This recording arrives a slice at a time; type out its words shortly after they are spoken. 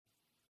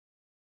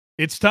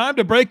It's time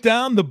to break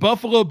down the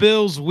Buffalo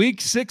Bills' Week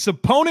 6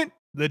 opponent,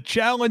 the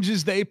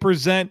challenges they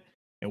present,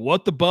 and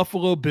what the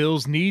Buffalo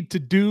Bills need to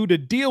do to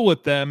deal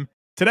with them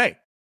today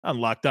on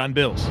Locked On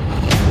Bills.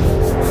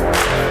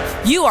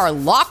 You are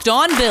Locked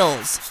On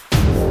Bills,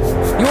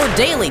 your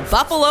daily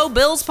Buffalo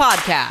Bills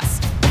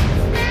podcast.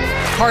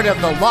 Part of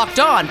the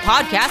Locked On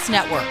Podcast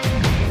Network,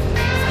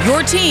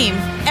 your team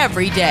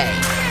every day.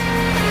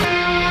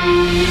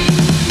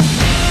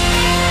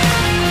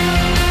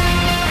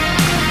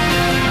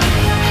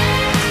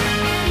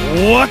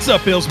 What's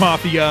up, Bills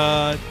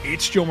Mafia?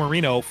 It's Joe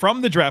Marino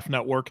from the Draft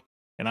Network,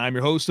 and I'm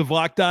your host of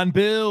Locked On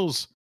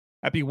Bills.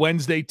 Happy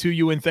Wednesday to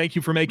you, and thank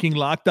you for making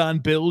Locked On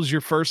Bills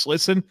your first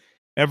listen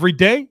every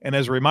day. And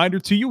as a reminder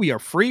to you, we are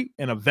free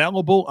and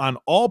available on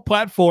all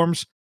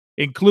platforms,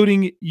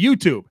 including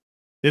YouTube.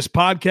 This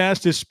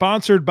podcast is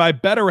sponsored by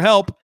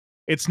BetterHelp.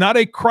 It's not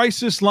a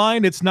crisis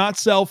line. It's not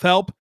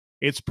self-help.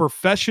 It's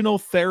professional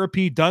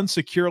therapy done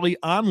securely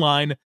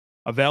online,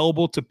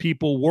 available to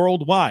people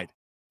worldwide.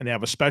 And they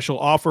have a special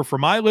offer for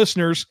my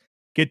listeners.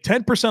 Get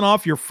 10%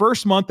 off your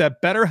first month at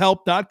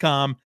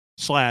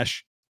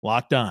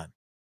betterhelp.com/lockedon.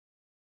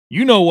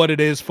 You know what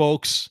it is,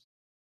 folks.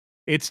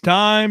 It's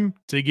time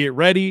to get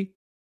ready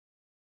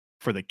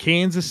for the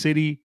Kansas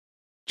City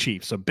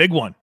Chiefs. A big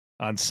one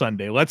on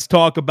Sunday. Let's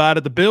talk about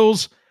it. The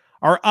Bills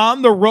are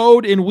on the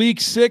road in Week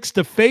 6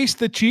 to face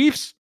the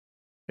Chiefs.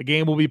 The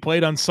game will be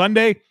played on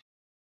Sunday,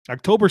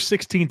 October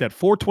 16th at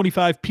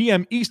 4:25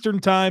 p.m. Eastern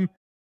Time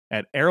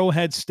at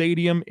Arrowhead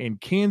Stadium in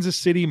Kansas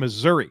City,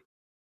 Missouri.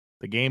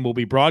 The game will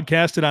be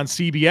broadcasted on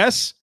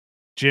CBS.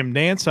 Jim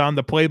Nantz on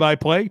the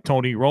play-by-play.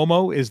 Tony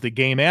Romo is the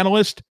game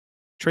analyst.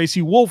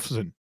 Tracy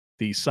Wolfson,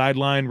 the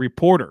sideline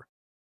reporter.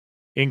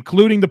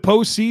 Including the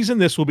postseason,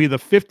 this will be the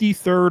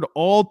 53rd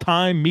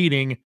all-time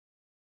meeting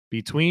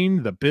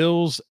between the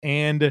Bills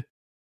and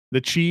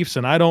the Chiefs,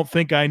 and I don't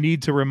think I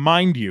need to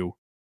remind you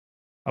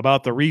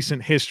about the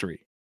recent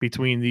history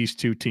between these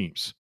two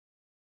teams.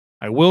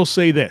 I will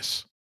say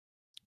this.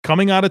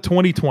 Coming out of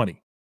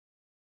 2020,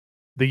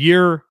 the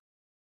year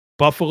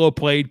Buffalo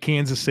played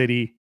Kansas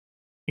City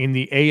in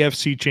the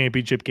AFC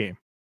Championship game,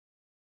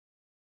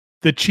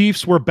 the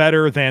Chiefs were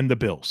better than the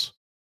Bills.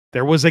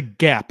 There was a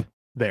gap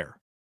there.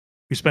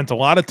 We spent a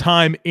lot of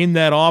time in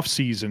that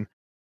offseason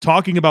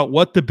talking about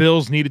what the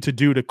Bills needed to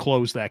do to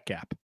close that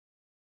gap.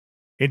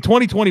 In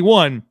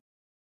 2021,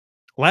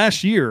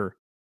 last year,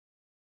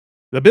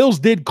 the Bills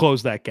did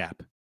close that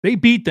gap. They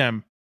beat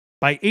them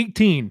by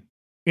 18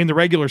 in the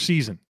regular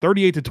season,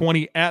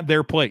 38-20 at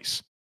their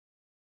place.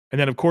 And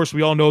then, of course,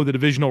 we all know the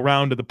divisional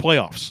round of the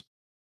playoffs.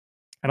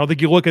 I don't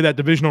think you look at that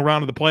divisional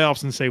round of the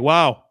playoffs and say,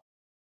 wow,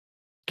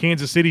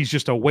 Kansas City's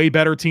just a way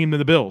better team than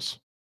the Bills.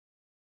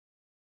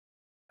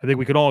 I think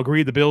we could all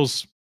agree the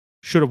Bills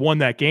should have won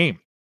that game.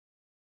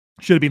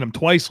 Should have beat them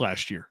twice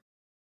last year.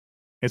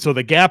 And so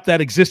the gap that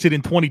existed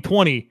in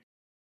 2020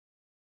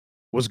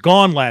 was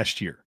gone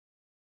last year.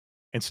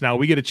 And so now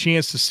we get a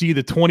chance to see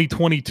the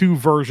 2022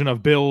 version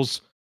of Bills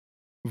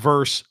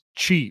versus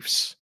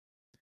Chiefs.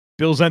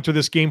 Bills enter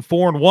this game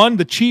 4-1.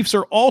 The Chiefs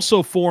are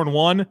also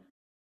 4-1.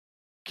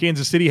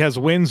 Kansas City has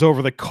wins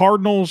over the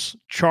Cardinals,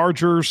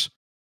 Chargers,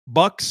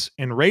 Bucks,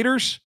 and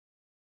Raiders,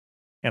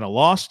 and a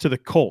loss to the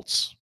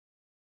Colts.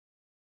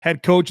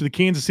 Head coach of the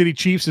Kansas City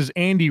Chiefs is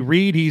Andy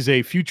Reid. He's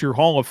a future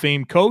Hall of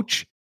Fame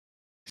coach.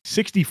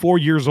 64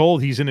 years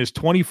old. He's in his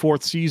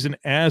 24th season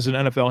as an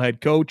NFL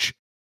head coach.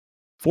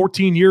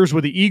 14 years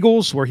with the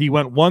Eagles, where he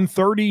went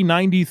 130,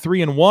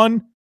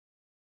 93-1.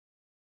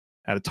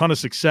 Had a ton of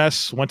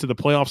success, went to the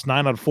playoffs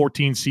 9 out of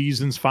 14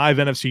 seasons, 5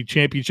 NFC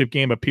Championship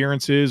game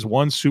appearances,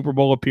 1 Super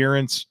Bowl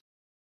appearance.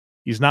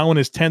 He's now in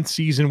his 10th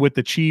season with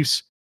the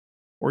Chiefs,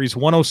 where he's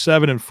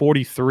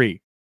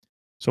 107-43.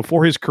 So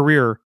for his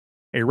career,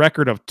 a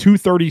record of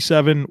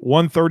 237,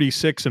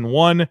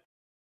 136-1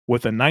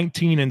 with a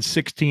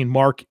 19-16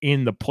 mark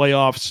in the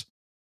playoffs.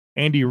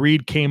 Andy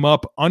Reid came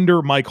up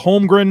under Mike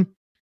Holmgren.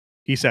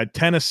 He's had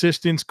 10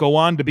 assistants go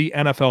on to be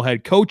NFL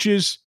head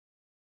coaches.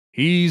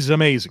 He's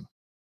amazing.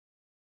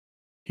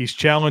 He's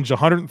challenged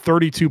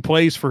 132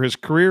 plays for his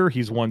career.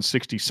 He's won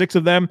 66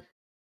 of them.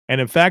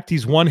 And in fact,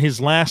 he's won his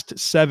last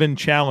 7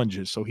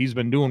 challenges. So he's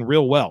been doing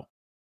real well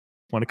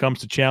when it comes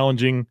to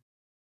challenging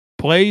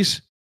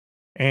plays.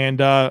 And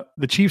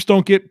the Chiefs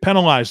don't get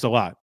penalized a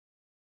lot.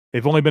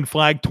 They've only been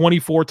flagged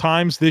 24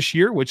 times this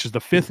year, which is the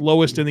 5th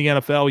lowest in the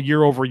NFL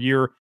year over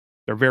year.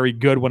 They're very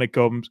good when it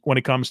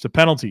comes to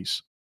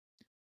penalties.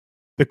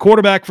 The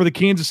quarterback for the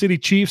Kansas City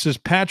Chiefs is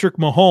Patrick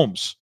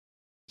Mahomes.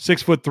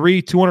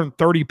 6'3",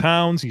 230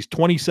 pounds. He's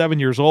 27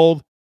 years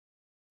old.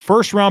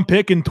 First-round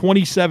pick in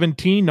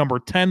 2017, number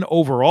 10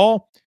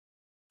 overall.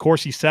 Of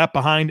course, he sat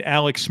behind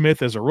Alex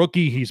Smith as a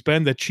rookie. He's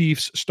been the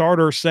Chiefs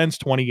starter since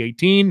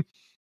 2018,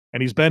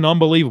 and he's been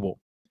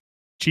unbelievable.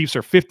 Chiefs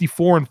are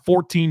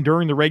 54-14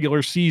 during the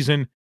regular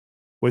season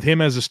with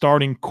him as a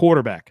starting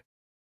quarterback.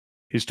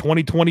 His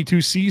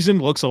 2022 season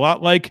looks a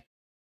lot like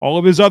all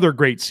of his other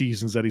great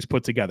seasons that he's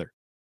put together.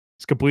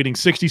 He's completing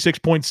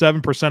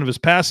 66.7% of his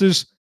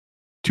passes,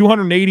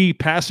 280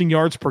 passing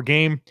yards per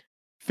game,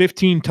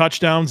 15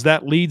 touchdowns.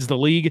 That leads the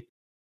league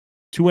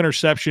 2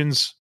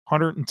 interceptions,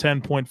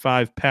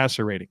 110.5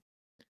 passer rating.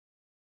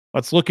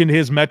 Let's look into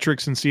his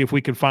metrics and see if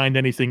we can find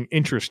anything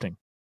interesting.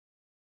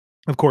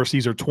 Of course,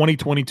 these are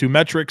 2022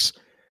 metrics.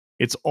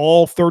 It's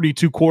all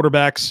 32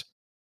 quarterbacks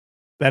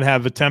that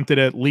have attempted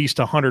at least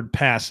 100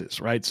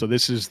 passes, right? So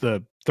this is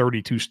the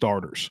 32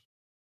 starters.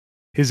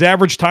 His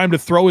average time to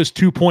throw is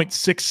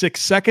 2.66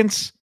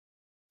 seconds,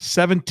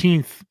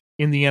 17th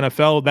in the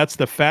NFL. That's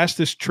the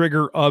fastest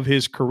trigger of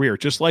his career.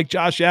 Just like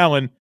Josh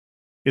Allen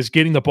is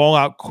getting the ball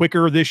out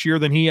quicker this year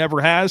than he ever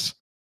has,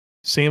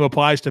 same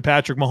applies to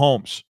Patrick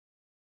Mahomes.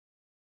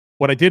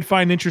 What I did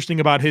find interesting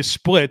about his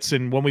splits,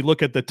 and when we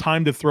look at the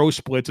time to throw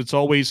splits, it's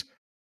always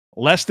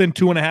less than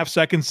 2.5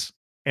 seconds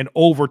and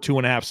over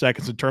 2.5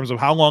 seconds in terms of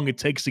how long it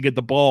takes to get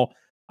the ball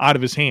out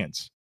of his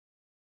hands.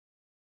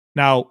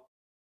 Now,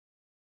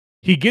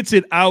 he gets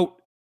it out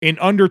in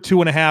under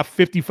 2.5,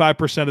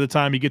 55% of the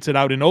time. He gets it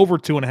out in over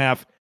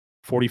 2.5,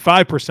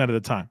 45% of the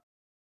time.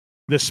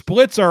 The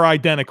splits are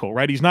identical,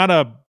 right? He's not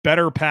a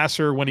better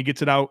passer when he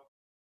gets it out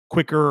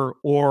quicker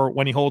or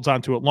when he holds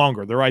on to it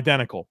longer. They're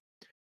identical.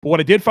 But what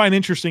I did find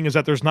interesting is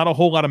that there's not a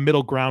whole lot of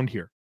middle ground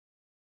here.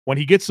 When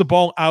he gets the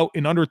ball out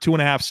in under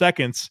 2.5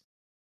 seconds,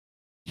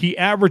 he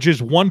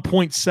averages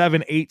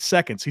 1.78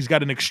 seconds. He's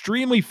got an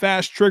extremely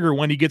fast trigger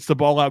when he gets the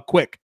ball out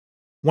quick.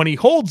 When he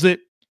holds it,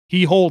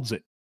 he holds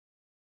it.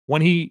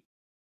 When he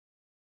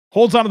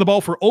holds onto the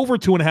ball for over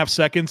 2.5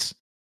 seconds,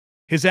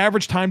 his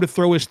average time to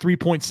throw is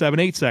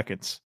 3.78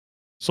 seconds.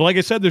 So like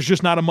I said, there's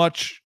just not a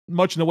much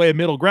in the way of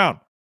middle ground.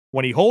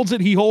 When he holds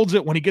it, he holds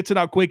it. When he gets it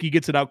out quick, he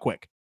gets it out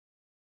quick.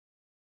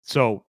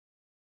 So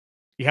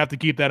you have to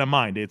keep that in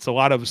mind. It's a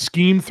lot of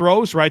scheme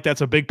throws, right?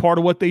 That's a big part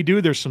of what they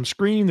do. There's some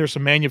screen, there's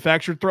some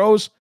manufactured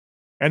throws,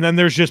 and then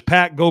there's just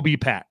Pat, go be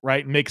Pat,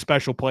 right? And make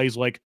special plays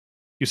like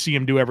you see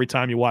him do every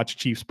time you watch a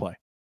Chiefs play.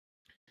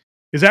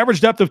 His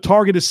average depth of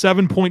target is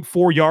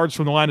 7.4 yards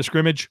from the line of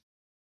scrimmage.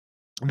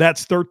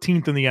 That's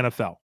 13th in the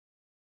NFL.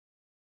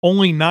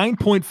 Only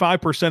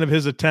 9.5% of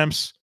his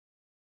attempts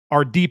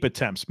are deep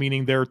attempts,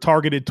 meaning they're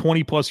targeted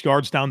 20-plus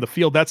yards down the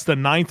field. That's the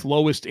 9th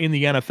lowest in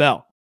the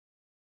NFL.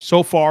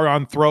 So far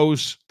on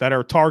throws that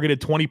are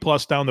targeted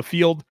 20-plus down the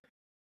field,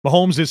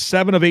 Mahomes is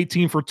 7 of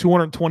 18 for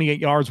 228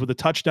 yards with a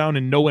touchdown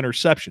and no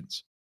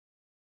interceptions.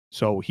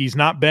 So he's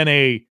not been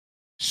a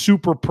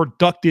super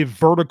productive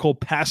vertical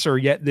passer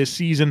yet this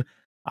season.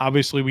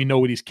 Obviously, we know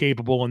what he's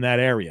capable in that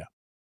area.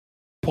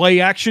 Play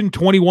action,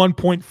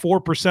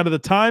 21.4% of the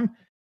time.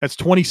 That's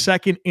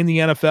 22nd in the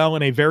NFL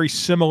and a very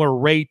similar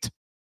rate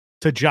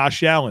to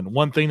Josh Allen.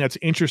 One thing that's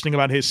interesting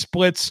about his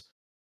splits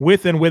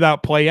with and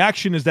without play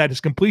action is that his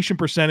completion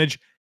percentage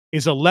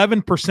is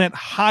 11%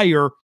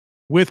 higher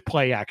with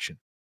play action.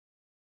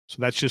 So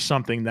that's just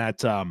something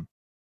that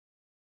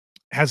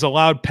has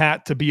allowed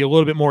Pat to be a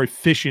little bit more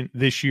efficient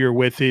this year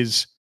with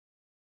his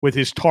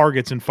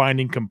targets and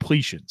finding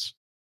completions.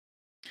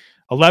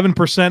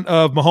 11%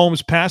 of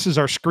Mahomes' passes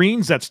are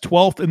screens. That's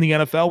 12th in the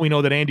NFL. We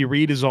know that Andy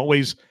Reid is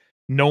always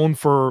known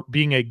for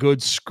being a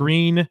good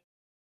screen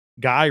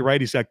guy, right?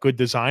 He's got good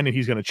design, and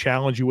he's going to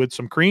challenge you with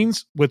some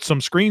screens,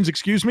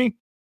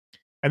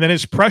 And then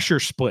his pressure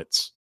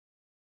splits.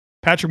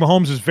 Patrick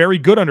Mahomes is very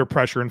good under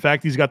pressure. In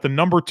fact, he's got the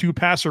number 2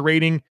 passer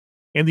rating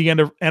in the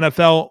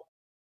NFL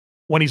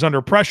when he's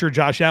under pressure.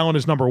 Josh Allen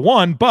is number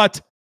 1,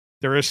 but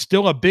there is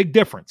still a big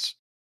difference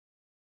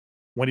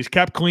when he's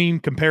kept clean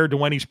compared to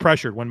when he's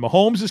pressured. When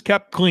Mahomes is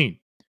kept clean,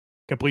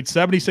 completes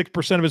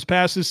 76% of his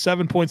passes,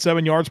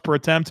 7.7 yards per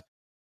attempt,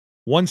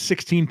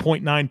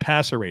 116.9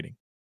 passer rating.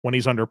 When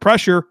he's under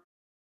pressure,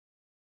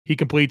 he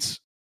completes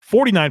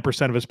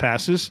 49% of his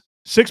passes,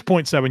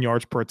 6.7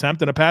 yards per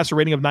attempt, and a passer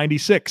rating of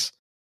 96.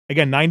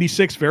 Again,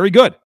 96, very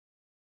good.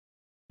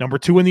 Number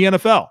 2 in the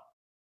NFL,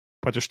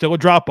 but there's still a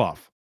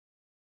drop-off.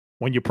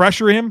 When you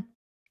pressure him,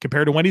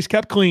 compared to when he's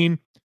kept clean,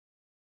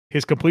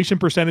 his completion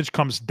percentage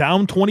comes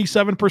down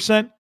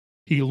 27%.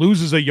 He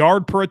loses a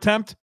yard per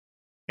attempt,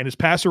 and his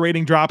passer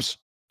rating drops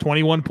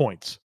 21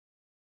 points.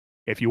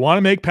 If you want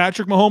to make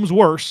Patrick Mahomes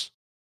worse,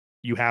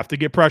 you have to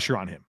get pressure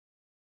on him.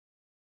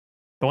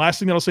 The last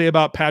thing that I'll say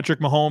about Patrick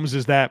Mahomes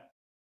is that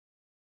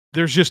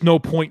there's just no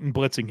point in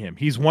blitzing him.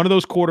 He's one of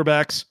those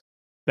quarterbacks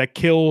that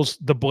kills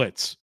the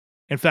blitz.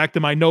 In fact,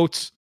 in my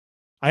notes,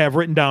 I have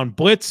written down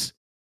blitz,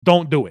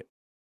 don't do it.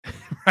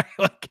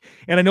 Right?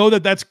 And I know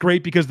that that's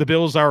great because the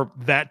Bills are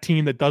that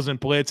team that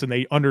doesn't blitz and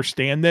they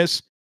understand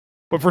this.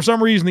 But for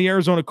some reason, the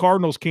Arizona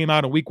Cardinals came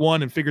out in week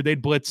 1 and figured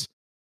they'd blitz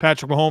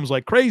Patrick Mahomes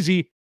like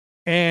crazy,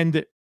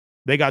 and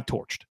they got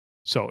torched.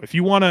 So if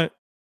you want to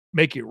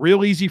make it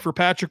real easy for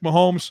Patrick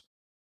Mahomes,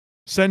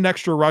 send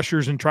extra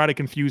rushers and try to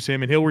confuse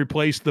him, and he'll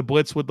replace the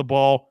blitz with the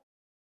ball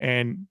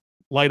and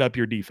light up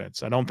your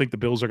defense. I don't think the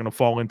Bills are going to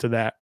fall into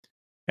that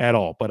at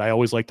all, but I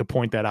always like to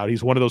point that out.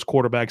 He's one of those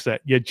quarterbacks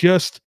that you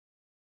just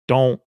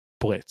don't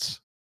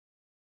blitz.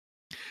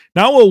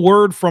 Now a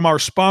word from our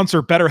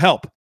sponsor,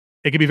 BetterHelp.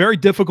 It can be very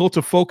difficult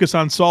to focus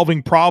on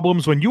solving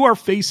problems when you are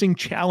facing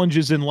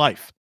challenges in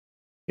life.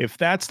 If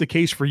that's the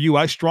case for you,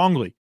 I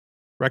strongly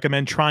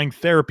recommend trying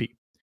therapy.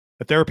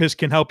 A therapist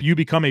can help you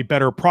become a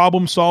better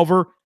problem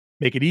solver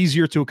make it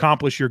easier to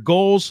accomplish your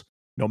goals,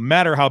 no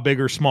matter how big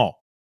or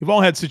small. We've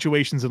all had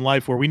situations in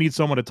life where we need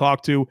someone to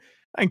talk to.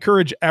 I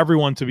encourage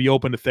everyone to be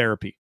open to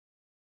therapy.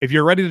 If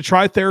you're ready to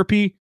try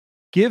therapy,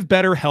 give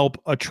BetterHelp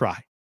a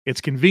try. It's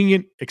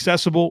convenient,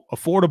 accessible,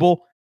 affordable,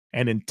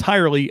 and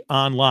entirely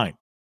online.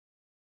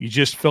 You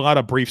just fill out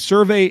a brief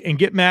survey and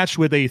get matched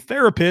with a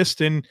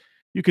therapist, and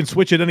you can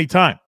switch at any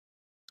time.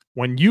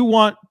 When you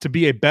want to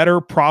be a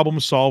better problem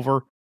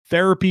solver,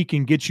 therapy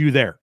can get you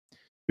there.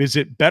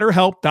 Visit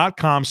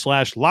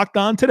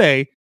betterhelp.com/lockedon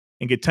today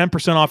and get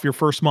 10% off your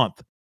first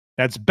month.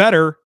 That's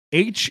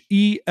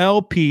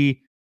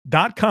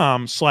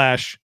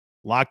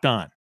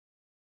betterhelp.com/lockedon.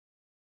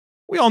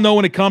 We all know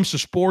when it comes to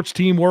sports,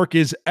 teamwork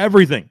is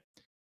everything.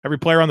 Every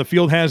player on the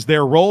field has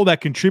their role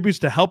that contributes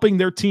to helping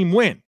their team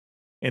win.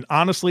 And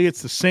honestly,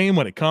 it's the same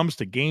when it comes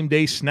to game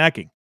day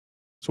snacking.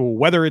 So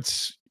whether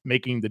it's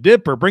making the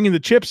dip or bringing the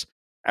chips,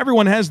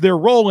 everyone has their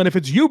role. And if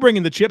it's you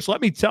bringing the chips,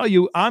 let me tell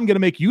you, I'm going to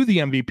make you the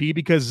MVP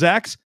because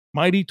Zach's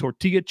Mighty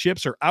Tortilla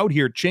Chips are out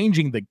here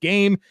changing the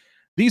game.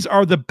 These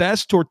are the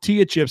best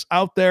tortilla chips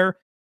out there.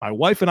 My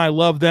wife and I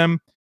love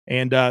them,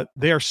 and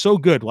they are so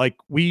good. Like,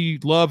 we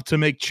love to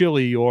make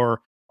chili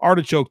or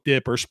artichoke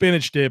dip or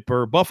spinach dip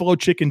or buffalo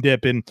chicken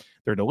dip, and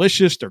they're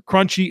delicious, they're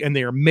crunchy, and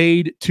they are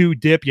made to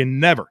dip. You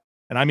never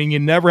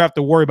have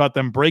to worry about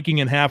them breaking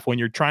in half when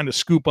you're trying to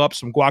scoop up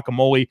some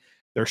guacamole.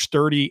 They're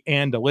sturdy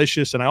and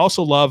delicious. And I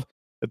also love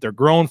that they're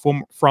grown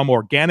from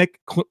organic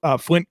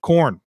Flint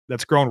corn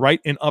that's grown right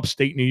in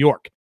upstate New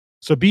York.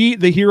 So be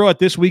the hero at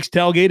this week's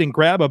tailgate and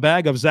grab a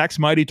bag of Zach's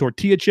Mighty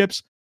Tortilla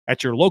Chips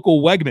at your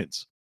local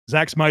Wegmans.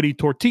 Zach's Mighty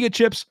Tortilla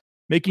Chips,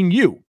 making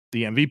you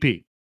the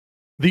MVP.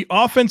 The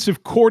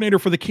offensive coordinator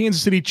for the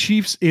Kansas City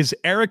Chiefs is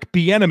Eric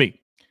Bieniemy.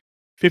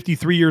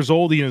 53 years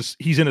old.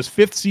 He's in his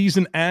fifth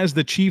season as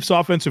the Chiefs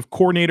offensive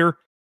coordinator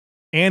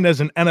and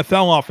as an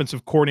NFL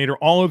offensive coordinator.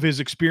 All of his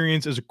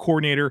experience as a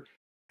coordinator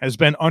has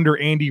been under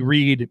Andy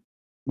Reid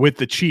with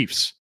the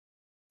Chiefs.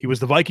 He was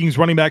the Vikings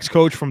running backs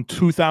coach from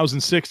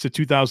 2006 to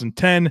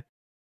 2010,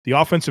 the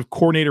offensive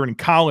coordinator in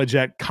college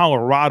at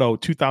Colorado,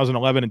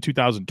 2011 and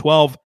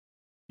 2012.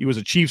 He was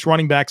a Chiefs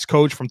running backs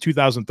coach from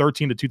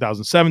 2013 to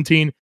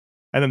 2017,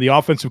 and then the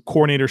offensive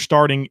coordinator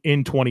starting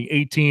in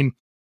 2018.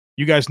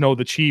 You guys know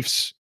the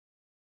Chiefs'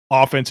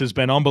 offense has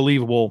been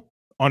unbelievable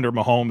under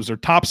Mahomes. They're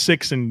top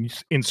 6 in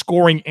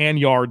scoring and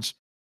yards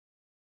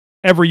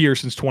every year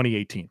since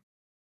 2018.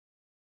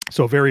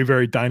 So very,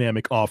 very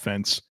dynamic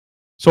offense.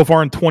 So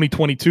far in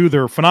 2022,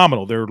 they're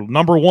phenomenal. They're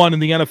number 1 in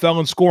the NFL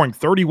in scoring,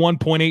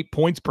 31.8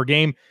 points per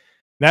game.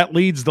 That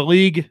leads the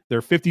league.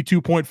 They're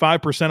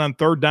 52.5% on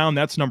third down.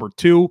 That's number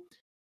 2.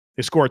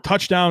 They score a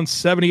touchdown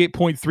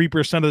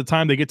 78.3% of the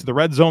time they get to the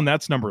red zone.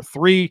 That's number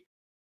 3.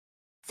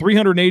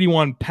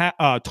 381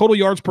 total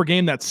yards per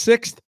game. That's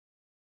 6th.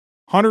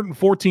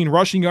 114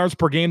 rushing yards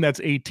per game. That's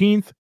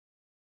 18th.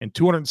 And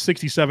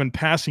 267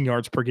 passing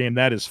yards per game.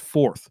 That is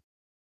 4th.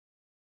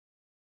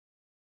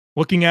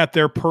 Looking at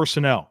their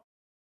personnel,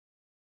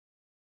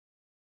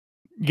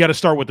 you got to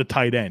start with the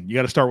tight end. You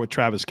got to start with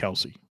Travis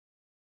Kelce.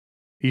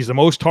 He's the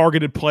most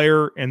targeted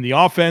player in the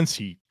offense.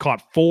 He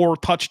caught 4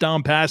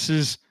 touchdown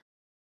passes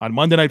on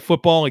Monday Night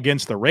Football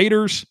against the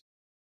Raiders.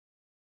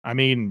 I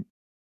mean,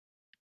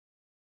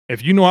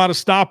 if you know how to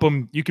stop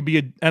him, you could be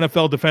an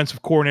NFL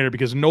defensive coordinator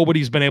because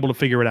nobody's been able to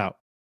figure it out.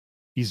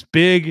 He's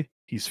big.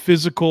 He's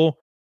physical.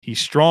 He's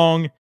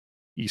strong.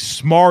 He's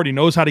smart. He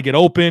knows how to get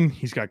open.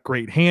 He's got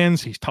great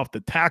hands. He's tough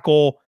to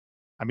tackle.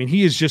 I mean,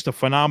 he is just a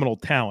phenomenal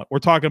talent. We're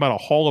talking about a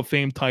Hall of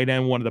Fame tight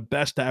end, one of the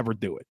best to ever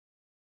do it.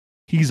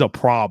 He's a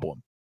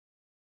problem.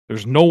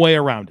 There's no way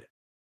around it.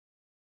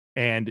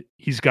 And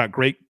he's got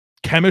great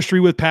chemistry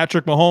with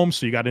Patrick Mahomes.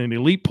 So you got an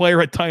elite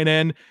player at tight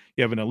end.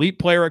 You have an elite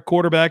player at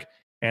quarterback,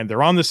 and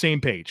they're on the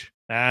same page.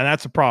 And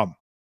that's a problem.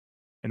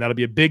 And that'll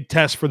be a big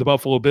test for the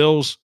Buffalo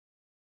Bills.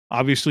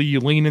 Obviously,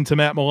 you lean into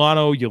Matt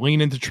Milano. You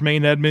lean into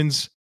Tremaine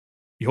Edmonds.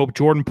 You hope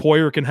Jordan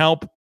Poyer can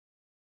help.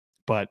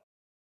 But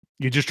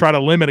you just try to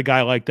limit a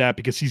guy like that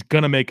because he's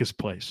going to make his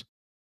plays.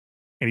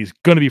 And he's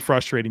going to be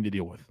frustrating to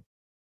deal with.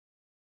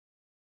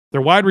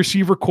 Their wide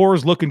receiver core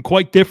is looking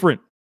quite different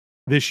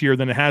this year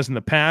than it has in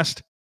the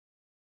past.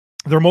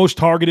 Their most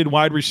targeted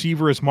wide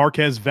receiver is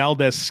Marquez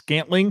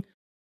Valdes-Scantling.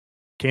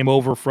 Came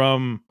over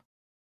from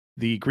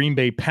the Green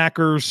Bay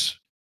Packers.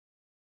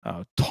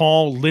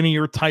 Tall,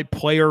 linear type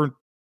player.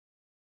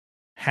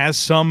 Has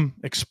some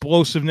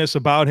explosiveness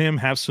about him.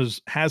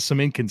 Has some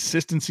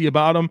inconsistency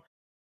about him.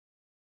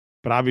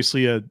 But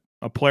obviously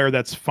a player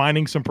that's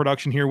finding some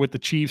production here with the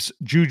Chiefs.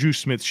 Juju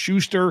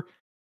Smith-Schuster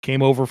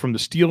came over from the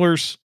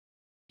Steelers.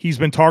 He's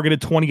been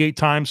targeted 28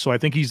 times, so I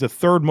think he's the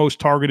 3rd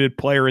most targeted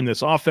player in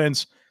this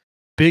offense.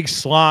 Big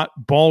slot,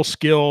 ball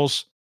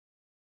skills,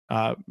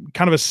 kind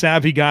of a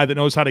savvy guy that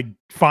knows how to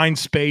find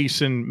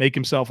space and make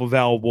himself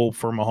available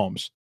for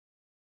Mahomes.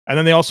 And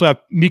then they also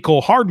have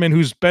Mecole Hardman,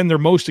 who's been their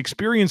most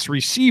experienced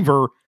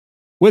receiver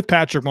with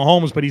Patrick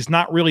Mahomes, but he's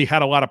not really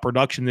had a lot of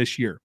production this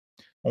year.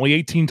 Only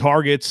 18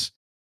 targets.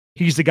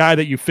 He's the guy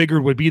that you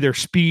figured would be their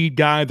speed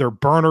guy, their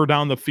burner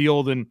down the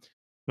field, and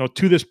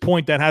to this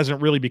point, that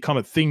hasn't really become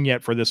a thing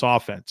yet for this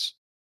offense.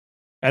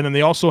 And then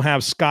they also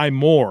have Sky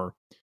Moore,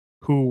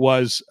 who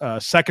was a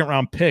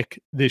second-round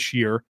pick this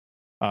year.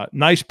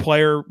 Nice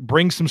player,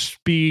 brings some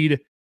speed,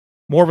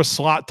 more of a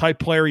slot-type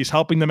player. He's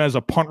helping them as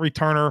a punt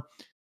returner.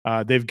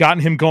 They've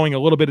gotten him going a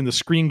little bit in the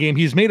screen game.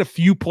 He's made a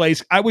few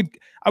plays. I would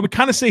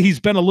kind of say he's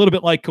been a little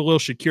bit like Khalil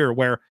Shakir,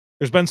 where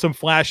there's been some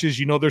flashes,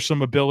 there's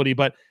some ability,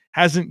 but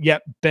hasn't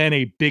yet been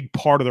a big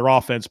part of their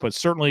offense, but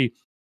certainly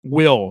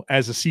will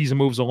as the season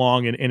moves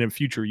along and in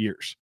future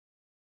years.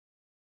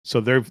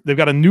 So they've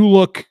got a new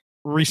look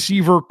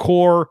receiver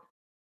core.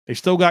 They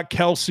still got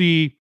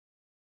Kelsey,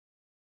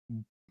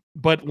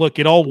 but look,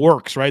 it all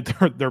works, right?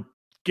 They're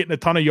getting a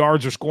ton of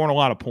yards, they're scoring a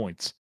lot of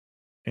points.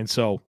 And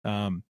so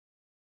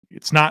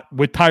it's not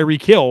with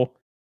Tyreek Hill,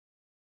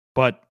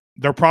 but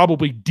they're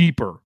probably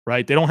deeper,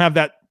 right? They don't have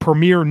that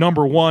premier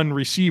number one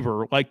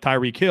receiver like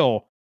Tyreek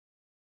Hill,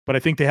 but I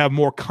think they have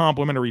more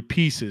complementary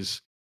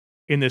pieces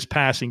in this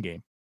passing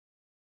game.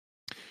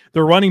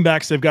 Their running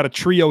backs, they've got a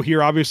trio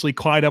here. Obviously,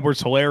 Clyde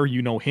Edwards-Helaire,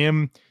 you know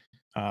him.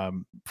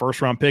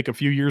 First-round pick a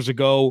few years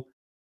ago.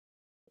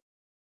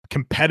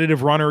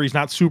 Competitive runner. He's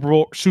not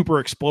super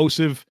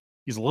explosive.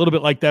 He's a little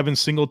bit like Devin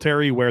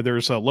Singletary, where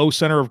there's a low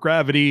center of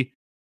gravity,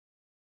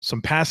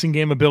 some passing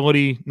game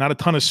ability, not a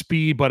ton of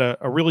speed, but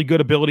a really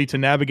good ability to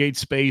navigate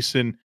space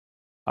and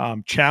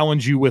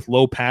challenge you with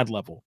low pad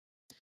level.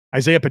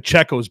 Isaiah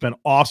Pacheco has been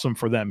awesome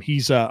for them.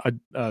 He's a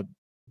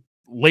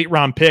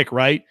late-round pick,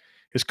 right?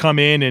 Has come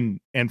in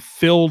and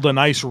filled a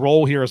nice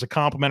role here as a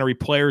complementary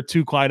player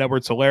to Clyde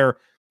Edwards-Helaire.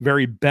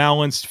 Very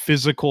balanced,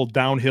 physical,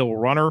 downhill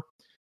runner.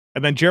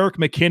 And then Jerick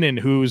McKinnon,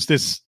 who's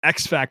this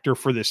X factor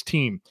for this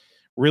team.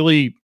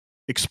 Really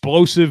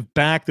explosive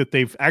back that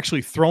they've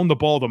actually thrown the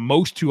ball the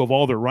most to of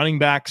all their running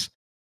backs.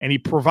 And he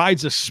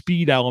provides a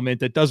speed element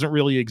that doesn't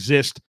really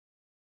exist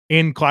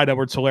in Clyde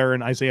Edwards-Helaire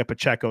and Isaiah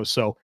Pacheco.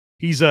 So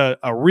he's a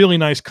really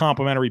nice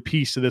complementary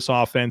piece to this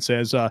offense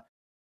as a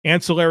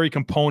ancillary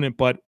component,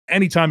 but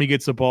anytime he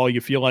gets the ball,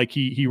 you feel like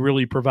he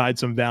really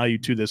provides some value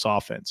to this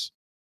offense.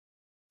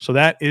 So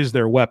that is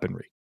their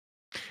weaponry.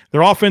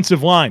 Their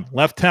offensive line,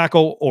 left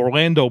tackle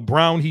Orlando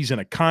Brown. He's in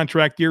a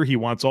contract year. He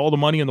wants all the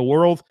money in the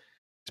world.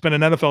 He's been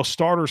an NFL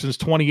starter since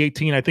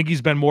 2018. I think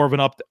he's been more of an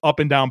up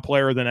and down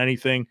player than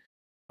anything.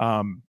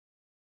 I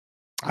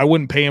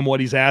wouldn't pay him what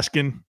he's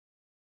asking.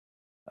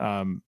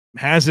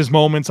 Has his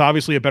moments,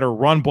 obviously a better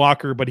run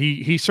blocker, but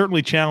he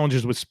certainly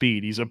challenges with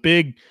speed. He's a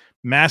big,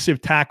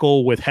 massive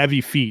tackle with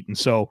heavy feet. And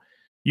so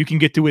you can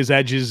get to his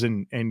edges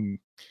and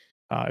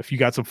if you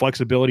got some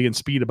flexibility and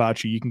speed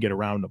about you, you can get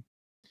around him.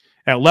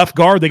 At left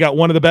guard, they got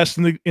one of the best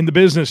in the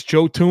business,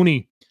 Joe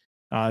Thuney.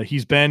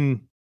 He's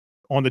been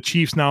on the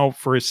Chiefs now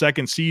for his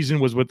second season,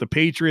 was with the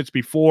Patriots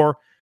before,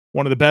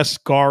 one of the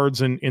best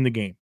guards in the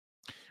game.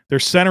 Their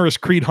center is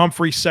Creed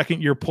Humphrey,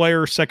 second-year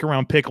player,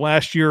 second-round pick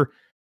last year.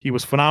 He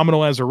was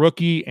phenomenal as a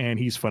rookie, and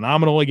he's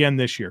phenomenal again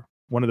this year.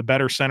 One of the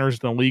better centers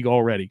in the league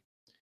already.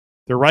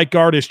 Their right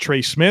guard is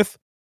Trey Smith.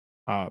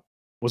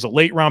 Was a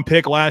late-round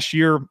pick last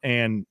year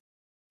and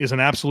is an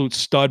absolute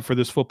stud for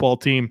this football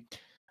team.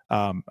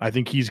 I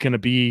think he's going to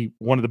be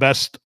one of the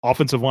best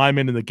offensive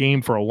linemen in the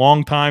game for a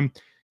long time.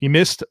 He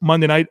missed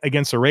Monday night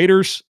against the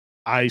Raiders.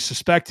 I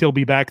suspect he'll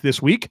be back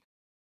this week.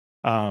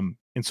 And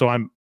so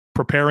I'm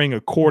preparing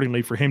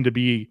accordingly for him to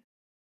be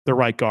the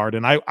right guard.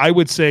 And I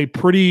would say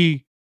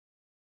pretty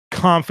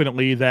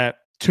confidently that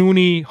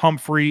Thuney,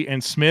 Humphrey,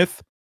 and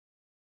Smith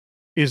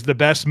is the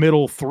best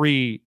middle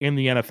three in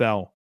the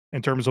NFL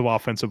in terms of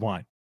offensive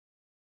line.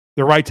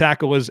 The right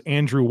tackle is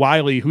Andrew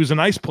Wiley, who's a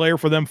nice player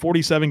for them,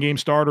 47-game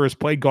starter, has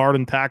played guard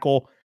and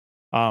tackle.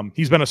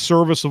 He's been a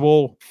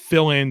serviceable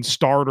fill-in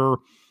starter.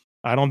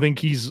 I don't think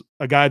he's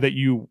a guy that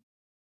you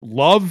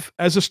love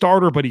as a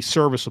starter, but he's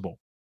serviceable.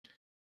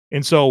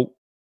 And so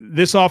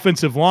this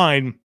offensive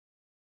line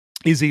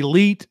is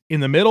elite in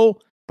the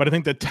middle, but I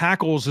think the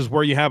tackles is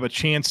where you have a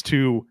chance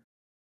to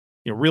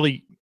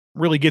really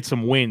get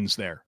some wins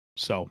there.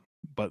 So,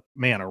 but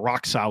man, a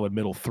rock-solid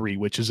middle three,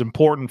 which is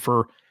important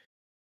for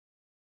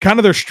kind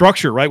of their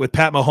structure, right? With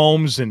Pat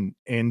Mahomes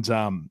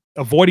and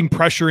avoiding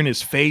pressure in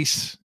his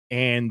face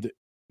and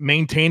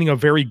maintaining a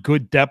very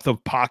good depth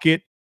of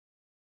pocket.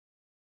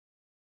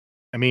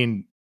 I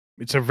mean,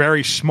 it's a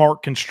very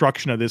smart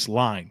construction of this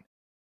line.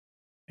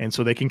 And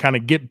so they can kind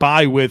of get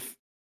by with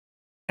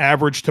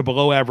average to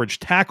below average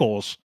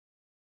tackles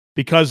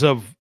because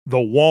of the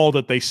wall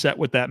that they set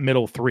with that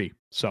middle three.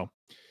 So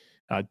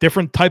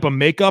different type of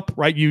makeup,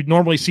 right? You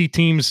normally see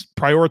teams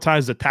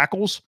prioritize the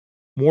tackles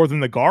more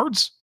than the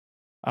guards.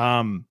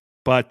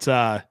 But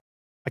I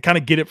kind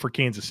of get it for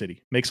Kansas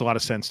City. Makes a lot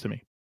of sense to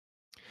me.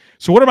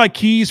 So what are my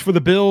keys for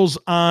the Bills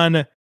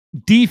on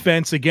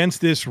defense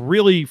against this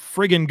really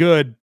friggin'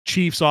 good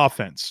Chiefs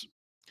offense?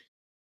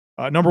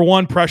 Number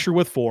one, pressure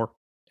with 4.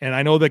 And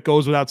I know that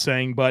goes without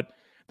saying, but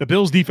the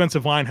Bills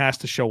defensive line has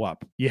to show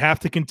up. You have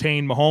to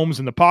contain Mahomes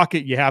in the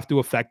pocket. You have to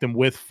affect him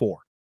with 4.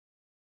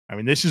 I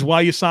mean, this is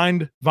why you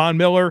signed Von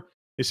Miller.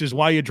 This is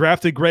why you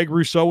drafted Greg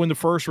Rousseau in the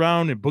first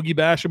round and Boogie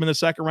Basham in the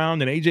second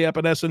round and A.J.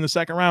 Epinesa in the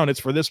second round. It's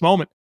for this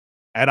moment.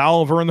 Ed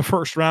Oliver in the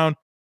first round.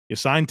 You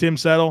signed Tim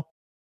Settle.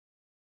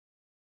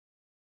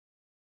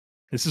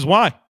 This is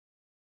why.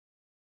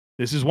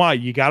 This is why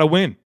you got to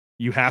win.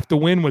 You have to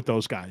win with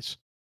those guys.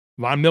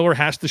 Von Miller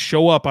has to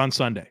show up on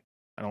Sunday.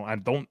 I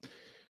don't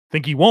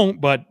think he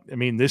won't, but I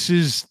mean,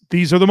 these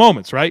are the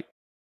moments, right?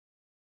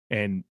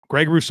 And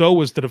Greg Rousseau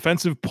was the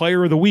defensive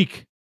player of the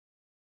week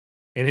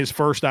in his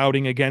first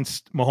outing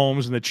against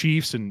Mahomes and the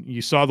Chiefs, and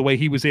you saw the way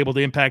he was able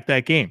to impact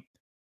that game.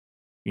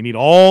 You need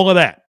all of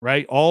that,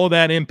 right? All of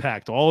that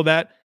impact, all of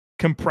that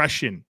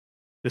compression,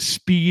 the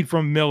speed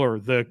from Miller,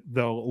 the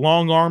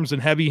long arms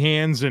and heavy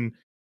hands and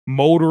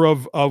motor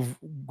of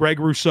Greg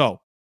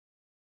Rousseau.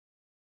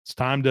 It's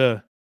time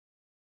to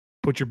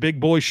put your big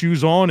boy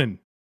shoes on and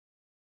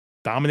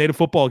dominate a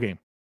football game.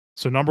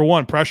 So number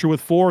one, pressure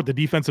with 4. The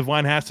defensive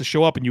line has to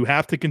show up, and you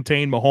have to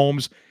contain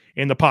Mahomes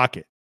in the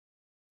pocket.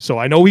 So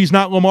I know he's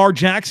not Lamar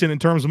Jackson in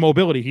terms of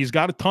mobility. He's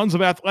got tons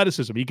of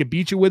athleticism. He can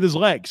beat you with his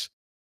legs.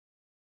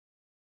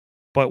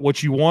 But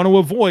what you want to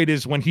avoid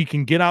is when he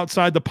can get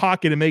outside the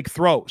pocket and make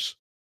throws.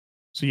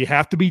 So you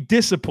have to be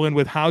disciplined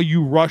with how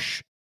you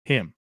rush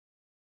him.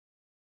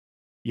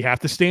 You have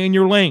to stay in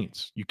your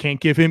lanes. You can't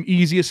give him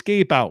easy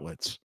escape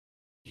outlets.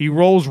 He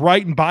rolls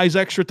right and buys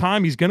extra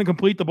time, he's going to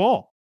complete the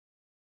ball.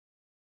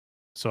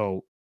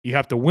 So you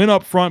have to win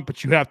up front,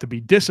 but you have to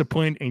be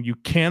disciplined, and you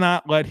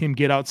cannot let him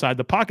get outside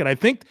the pocket. I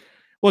think,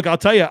 look, I'll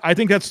tell you, I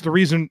think that's the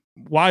reason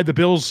why the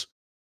Bills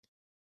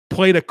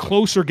played a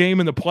closer game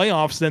in the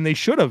playoffs than they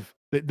should have.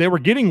 They were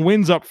getting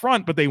wins up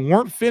front, but they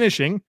weren't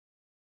finishing.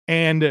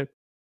 And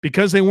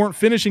because they weren't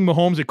finishing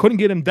Mahomes, it couldn't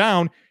get him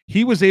down.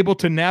 He was able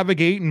to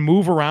navigate and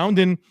move around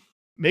and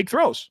make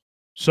throws.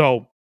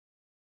 So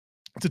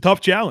it's a tough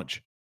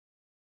challenge,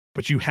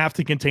 but you have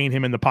to contain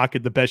him in the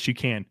pocket the best you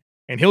can.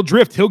 And he'll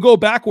drift. He'll go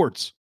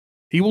backwards.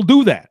 He will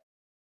do that.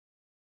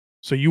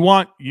 So you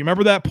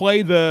remember that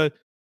play, the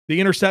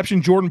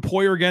interception, Jordan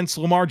Poyer against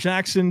Lamar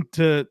Jackson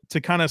to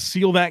kind of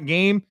seal that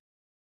game?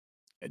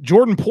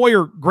 Jordan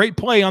Poyer, great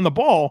play on the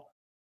ball,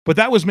 but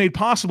that was made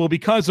possible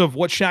because of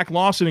what Shaq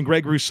Lawson and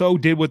Greg Rousseau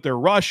did with their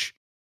rush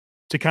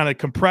to kind of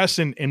compress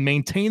and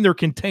maintain their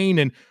contain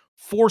and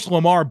force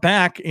Lamar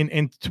back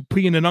and to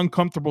be in an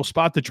uncomfortable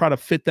spot to try to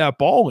fit that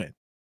ball in.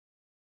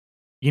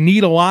 You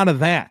need a lot of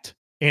that.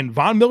 And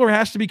Von Miller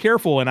has to be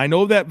careful. And I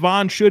know that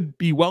Von should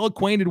be well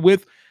acquainted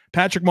with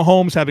Patrick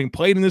Mahomes, having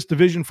played in this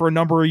division for a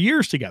number of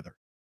years together.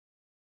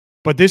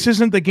 But this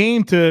isn't the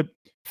game to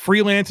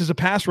freelance as a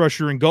pass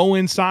rusher and go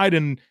inside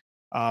and,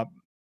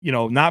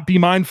 not be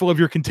mindful of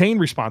your contain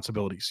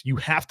responsibilities. You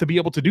have to be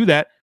able to do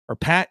that, or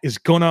Pat is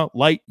going to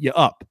light you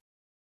up.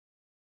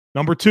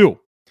 Number 2,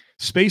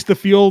 space the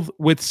field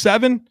with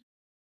 7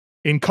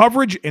 in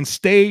coverage and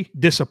stay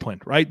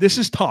disciplined, right? This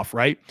is tough,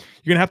 right?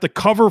 You're going to have to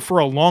cover for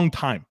a long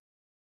time.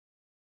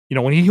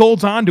 When he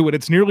holds on to it,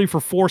 it's nearly for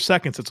 4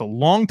 seconds. It's a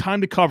long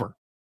time to cover.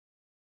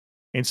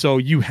 And so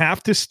you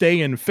have to stay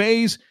in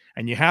phase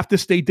and you have to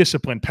stay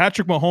disciplined.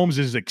 Patrick Mahomes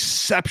is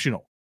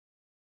exceptional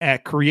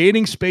at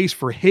creating space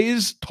for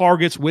his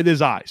targets with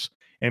his eyes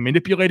and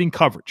manipulating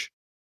coverage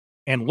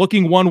and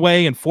looking one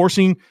way and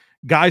forcing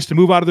guys to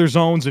move out of their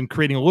zones and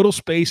creating a little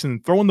space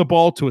and throwing the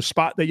ball to a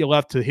spot that you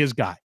left to his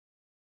guy.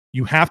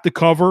 You have to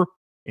cover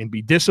and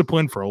be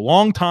disciplined for a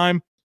long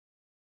time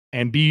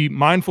and be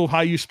mindful of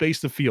how you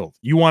space the field.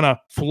 You want to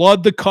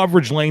flood the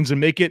coverage lanes and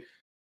make it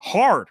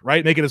hard,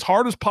 right? Make it as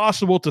hard as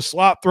possible to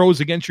slot throws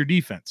against your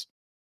defense.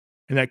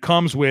 And that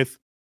comes with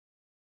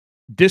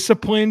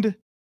disciplined,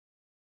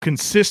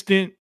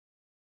 consistent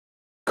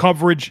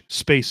coverage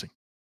spacing.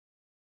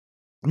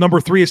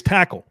 Number 3 is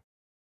tackle.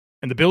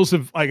 And the Bills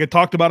have, like I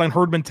talked about on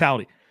herd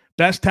mentality,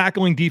 best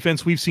tackling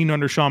defense we've seen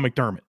under Sean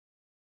McDermott.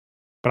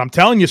 But I'm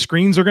telling you,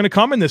 screens are going to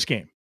come in this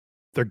game.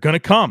 They're going to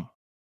come.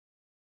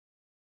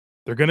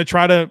 They're going to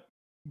try to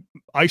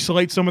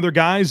isolate some of their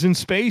guys in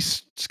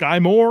space, Sky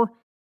Moore,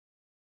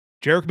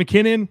 Jerick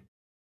McKinnon,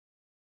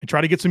 and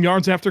try to get some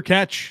yards after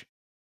catch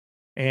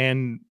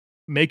and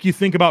make you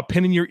think about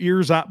pinning your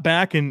ears out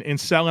back and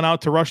selling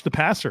out to rush the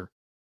passer.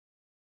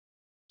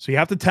 So you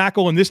have to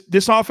tackle, and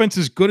this offense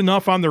is good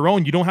enough on their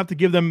own. You don't have to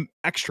give them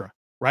extra,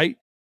 right?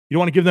 You don't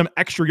want to give them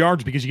extra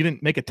yards because you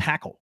didn't make a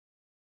tackle.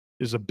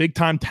 This is a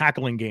big-time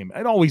tackling game.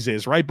 It always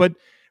is, right? But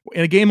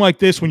in a game like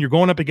this, when you're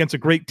going up against a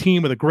great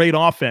team with a great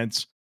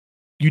offense,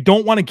 you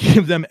don't want to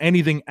give them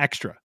anything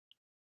extra.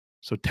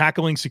 So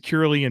tackling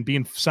securely and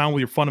being sound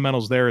with your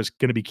fundamentals there is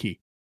going to be key.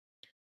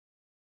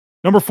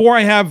 Number 4,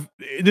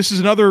 this is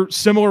another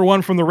similar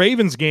one from the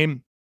Ravens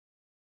game.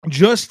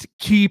 Just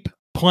keep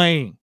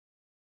playing.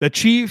 The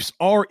Chiefs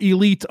are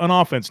elite on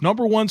offense.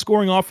 Number 1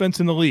 scoring offense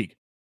in the league.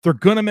 They're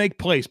going to make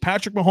plays.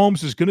 Patrick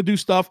Mahomes is going to do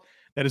stuff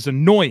that is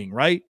annoying,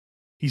 right?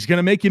 He's going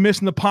to make you miss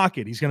in the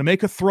pocket. He's going to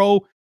make a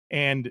throw.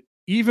 And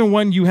even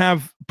when you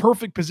have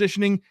perfect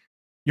positioning,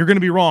 you're going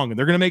to be wrong and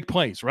they're going to make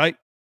plays, right?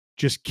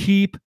 Just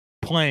keep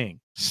playing.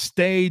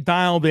 Stay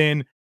dialed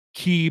in.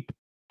 Keep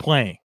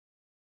playing.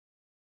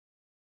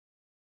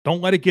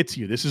 Don't let it get to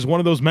you. This is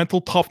one of those mental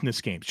toughness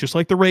games, just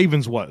like the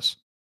Ravens was.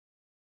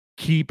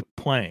 Keep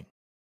playing.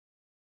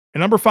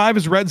 And number 5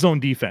 is red zone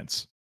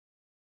defense.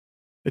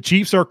 The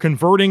Chiefs are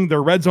converting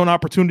their red zone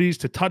opportunities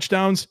to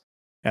touchdowns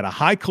at a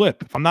high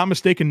clip. If I'm not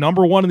mistaken,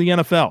 number one in the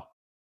NFL.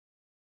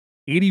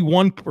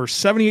 81 or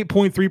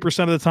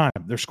 78.3% of the time,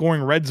 they're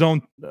scoring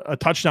a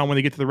touchdown when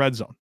they get to the red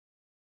zone.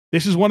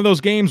 This is one of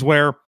those games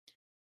where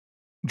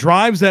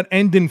drives that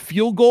end in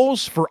field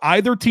goals for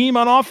either team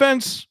on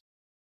offense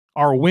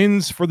are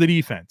wins for the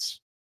defense.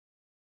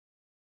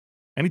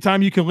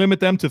 Anytime you can limit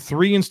them to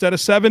 3 instead of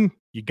 7,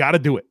 you got to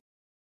do it.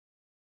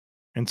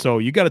 And so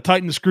you got to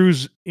tighten the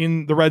screws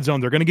in the red zone.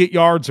 They're going to get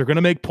yards. They're going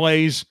to make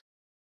plays.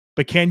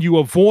 But can you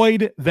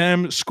avoid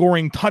them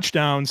scoring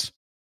touchdowns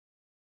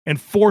and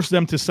force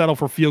them to settle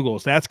for field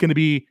goals? That's going to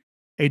be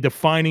a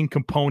defining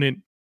component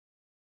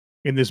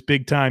in this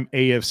big-time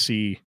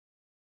AFC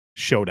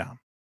showdown.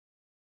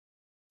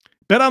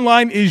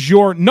 BetOnline is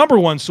your number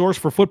one source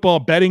for football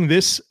betting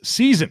this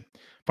season.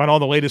 Find all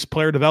the latest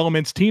player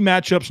developments, team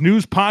matchups,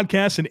 news,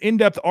 podcasts, and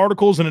in-depth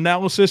articles and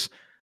analysis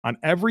on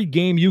every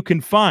game you can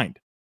find.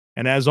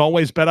 And as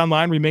always,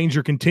 BetOnline remains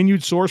your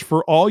continued source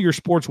for all your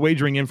sports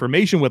wagering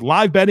information with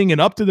live betting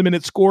and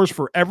up-to-the-minute scores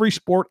for every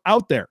sport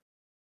out there.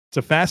 It's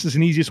the fastest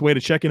and easiest way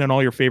to check in on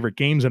all your favorite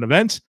games and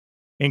events,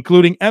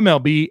 including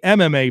MLB,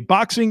 MMA,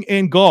 boxing,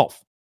 and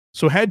golf.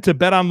 So head to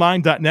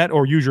betonline.net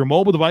or use your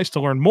mobile device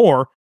to learn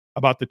more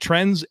about the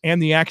trends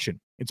and the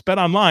action. It's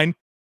BetOnline,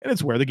 and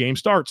it's where the game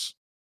starts.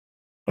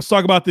 Let's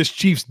talk about this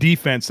Chiefs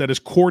defense that is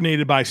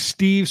coordinated by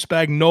Steve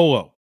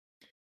Spagnuolo.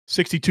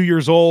 62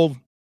 years old,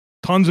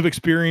 tons of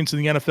experience in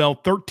the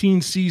NFL,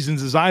 13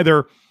 seasons as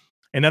either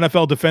an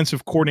NFL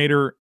defensive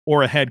coordinator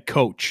or a head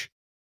coach.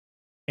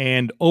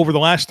 And over the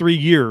last 3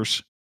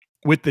 years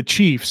with the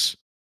Chiefs,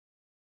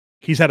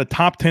 he's had a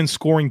top 10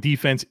 scoring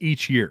defense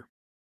each year.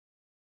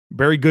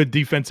 Very good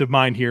defensive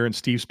mind here in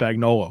Steve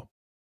Spagnuolo.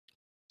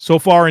 So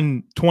far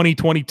in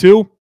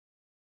 2022,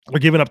 they're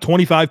giving up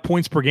 25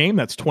 points per game.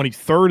 That's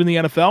 23rd in the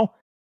NFL.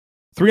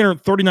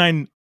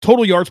 339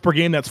 total yards per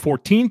game. That's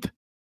 14th.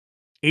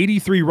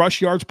 83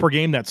 rush yards per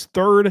game. That's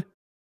 3rd.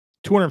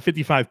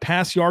 255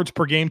 pass yards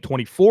per game.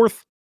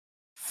 24th.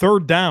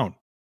 Third down.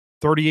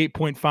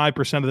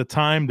 38.5% of the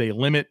time they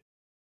limit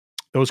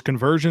those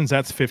conversions.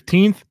 That's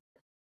 15th.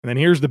 And then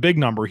here's the big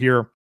number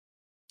here.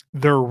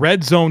 Their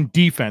red zone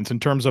defense in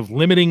terms of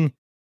limiting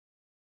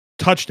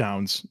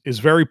touchdowns is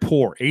very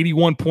poor.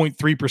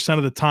 81.3%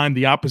 of the time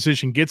the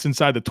opposition gets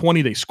inside the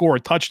 20, they score a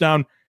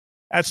touchdown.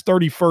 That's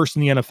 31st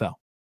in the NFL.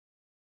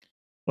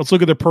 Let's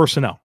look at their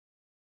personnel.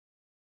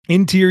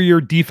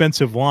 Interior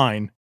defensive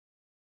line.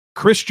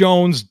 Chris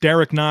Jones,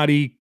 Derek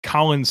Nottie,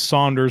 Colin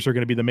Saunders are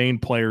going to be the main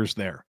players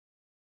there.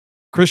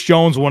 Chris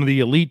Jones, one of the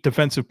elite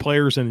defensive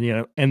players in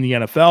the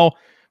NFL.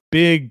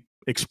 Big,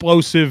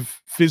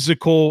 explosive,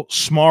 physical,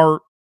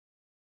 smart.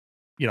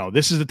 You know,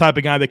 this is the type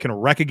of guy that can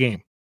wreck a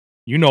game.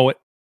 You know it.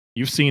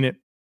 You've seen it.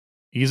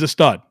 He's a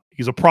stud.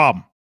 He's a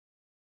problem.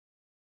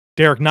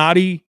 Derek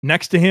Nottie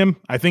next to him.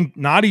 I think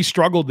Nottie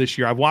struggled this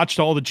year. I've watched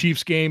all the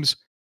Chiefs games.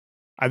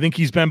 I think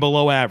he's been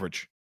below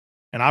average.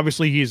 And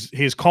obviously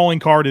his calling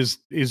card is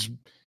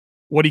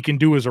what he can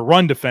do as a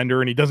run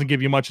defender, and he doesn't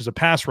give you much as a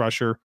pass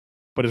rusher,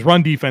 but his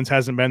run defense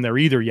hasn't been there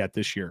either yet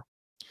this year.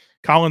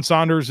 Colin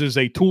Saunders is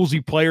a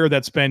toolsy player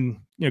that's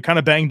been, kind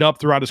of banged up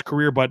throughout his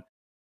career, but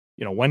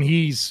when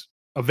he's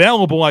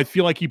available, I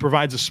feel like he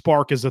provides a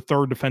spark as a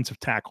third defensive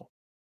tackle.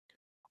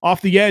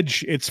 Off the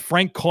edge, it's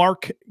Frank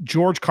Clark,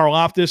 George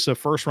Karlaftis, a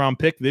first-round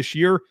pick this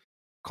year.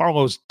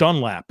 Carlos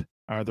Dunlap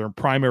are their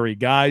primary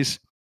guys.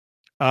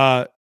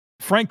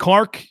 Frank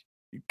Clark,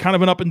 kind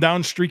of an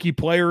up-and-down streaky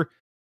player.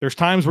 There's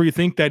times where you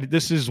think that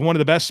this is one of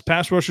the best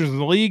pass rushers in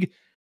the league.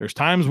 There's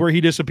times where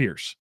he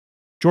disappears.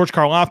 George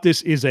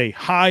Karlaftis is a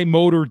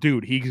high-motor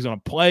dude. He's going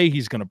to play.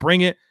 He's going to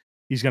bring it.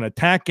 He's going to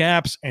attack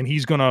gaps, and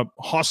he's going to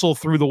hustle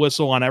through the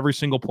whistle on every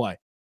single play.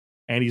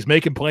 And he's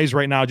making plays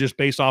right now just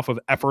based off of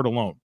effort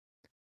alone.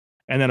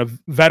 And then a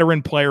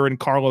veteran player in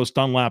Carlos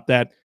Dunlap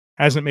that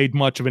hasn't made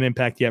much of an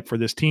impact yet for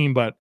this team,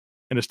 but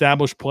an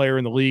established player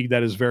in the league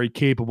that is very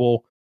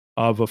capable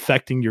of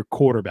affecting your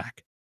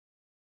quarterback.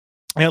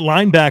 At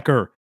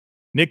linebacker,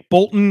 Nick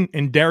Bolton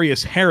and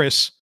Darius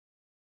Harris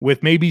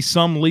with maybe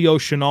some Leo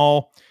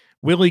Chenal.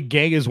 Willie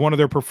Gay is one of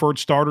their preferred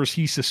starters.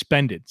 He's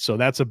suspended, so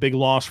that's a big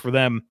loss for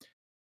them.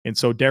 And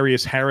so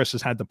Darius Harris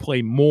has had to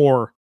play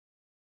more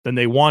than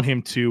they want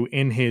him to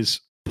in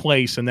his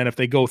place. And then if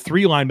they go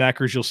 3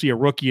 linebackers, you'll see a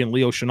rookie and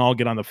Leo Chenal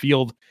get on the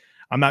field.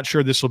 I'm not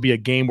sure this will be a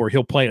game where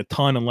he'll play a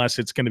ton unless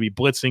it's going to be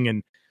blitzing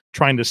and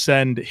trying to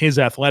send his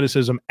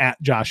athleticism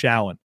at Josh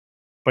Allen.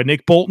 But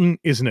Nick Bolton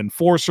is an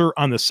enforcer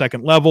on the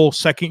second level,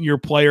 second-year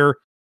player,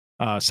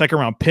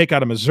 second-round pick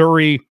out of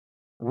Missouri,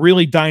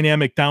 really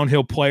dynamic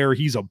downhill player.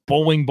 He's a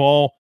bowling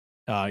ball.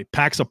 He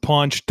packs a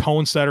punch,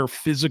 tone setter,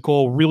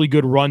 physical, really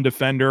good run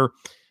defender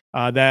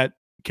that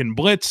can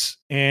blitz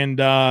and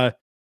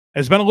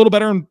has been a little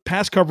better in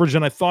pass coverage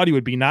than I thought he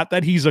would be. Not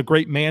that he's a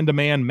great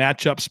man-to-man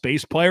matchup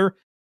space player,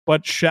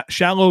 but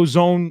shallow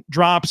zone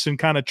drops and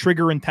kind of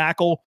trigger and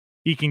tackle,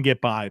 he can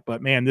get by.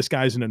 But, man, this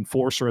guy's an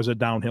enforcer as a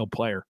downhill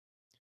player.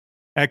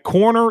 At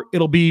corner,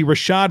 it'll be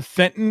Rashad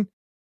Fenton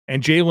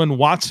and Jalen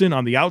Watson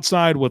on the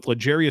outside with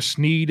L'Jarius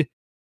Sneed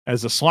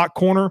as a slot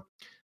corner.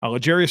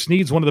 L'Jarius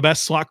Sneed's one of the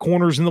best slot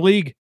corners in the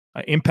league.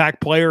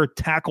 Impact player,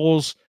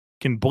 tackles,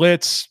 can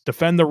blitz,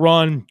 defend the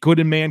run, good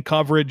in man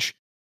coverage.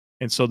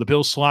 And so the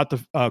Bills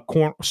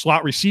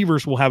slot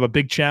receivers will have a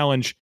big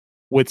challenge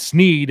with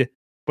Sneed.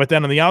 But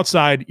then on the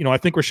outside, I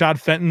think Rashad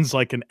Fenton's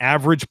like an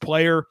average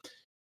player.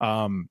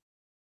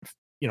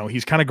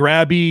 He's kind of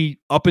grabby,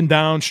 up and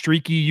down,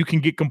 streaky. You can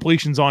get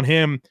completions on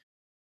him.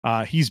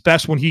 He's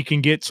best when he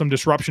can get some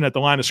disruption at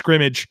the line of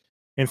scrimmage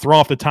and throw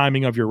off the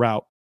timing of your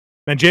route.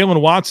 And Jalen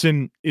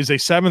Watson is a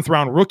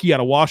 7th-round rookie out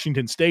of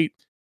Washington State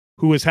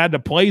who has had to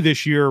play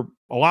this year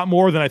a lot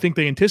more than I think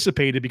they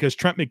anticipated because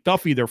Trent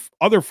McDuffie, their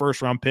other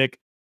first-round pick,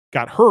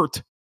 got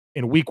hurt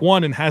in week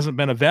 1 and hasn't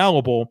been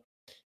available.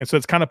 And so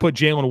it's kind of put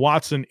Jalen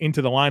Watson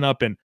into the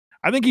lineup. And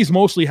I think he's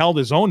mostly held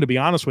his own, to be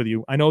honest with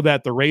you. I know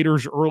that the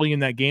Raiders early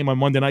in that game on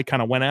Monday night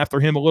kind of went after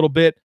him a little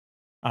bit,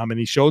 and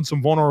he showed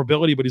some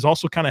vulnerability, but he's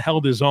also kind of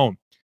held his own.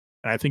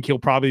 And I think he'll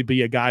probably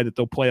be a guy that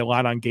they'll play a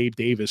lot on Gabe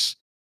Davis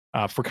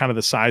for kind of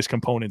the size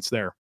components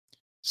there.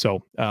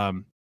 So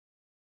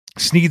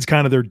Sneed's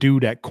kind of their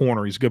dude at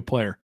corner. He's a good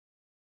player.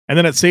 And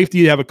then at safety,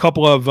 you have a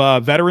couple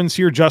of veterans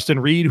here, Justin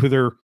Reed, who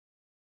they're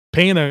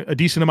paying a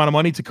decent amount of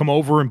money to come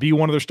over and be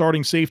one of their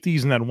starting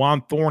safeties, and then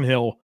Juan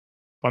Thornhill,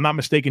 if I'm not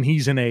mistaken,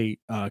 he's in a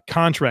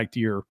contract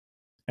year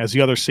as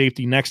the other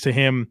safety next to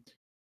him.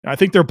 I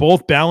think they're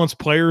both balanced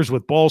players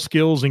with ball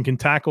skills and can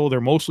tackle.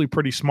 They're mostly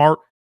pretty smart,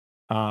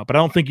 but I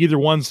don't think either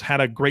one's had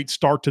a great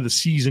start to the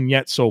season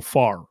yet so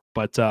far.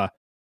 But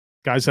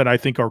guys that I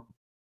think are,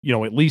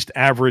 at least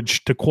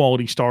average to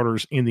quality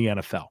starters in the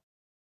NFL.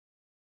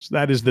 So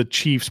that is the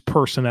Chiefs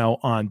personnel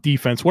on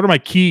defense. What are my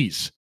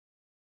keys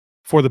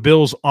for the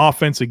Bills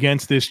offense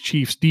against this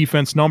Chiefs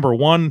defense? Number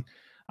 1,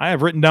 I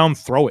have written down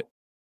throw it.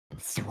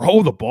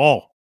 Throw the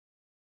ball.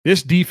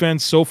 This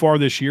defense so far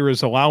this year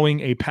is allowing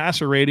a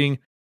passer rating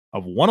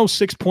of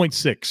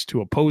 106.6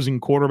 to opposing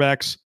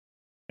quarterbacks,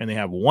 and they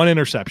have 1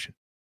 interception.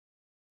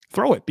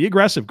 Throw it. Be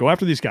aggressive. Go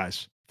after these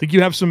guys. I think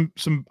you have some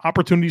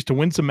opportunities to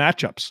win some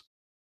matchups.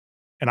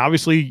 And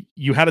obviously,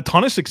 you had a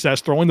ton of success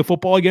throwing the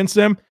football against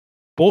them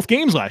both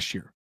games last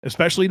year,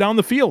 especially down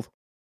the field.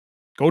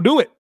 Go do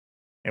it.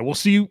 And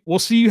we'll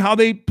see how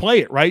they play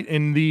it, right?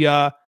 In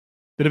the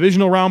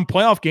divisional round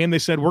playoff game, they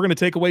said, we're going to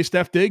take away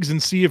Steph Diggs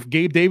and see if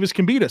Gabe Davis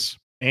can beat us.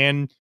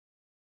 And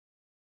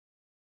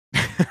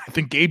I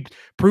think Gabe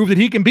proved that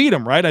he can beat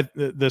him, right?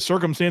 The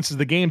circumstances of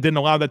the game didn't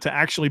allow that to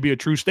actually be a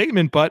true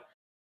statement, but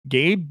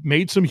Gabe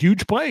made some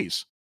huge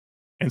plays.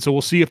 And so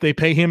we'll see if they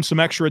pay him some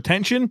extra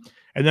attention.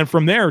 And then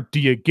from there, do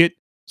you get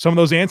some of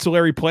those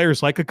ancillary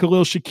players like a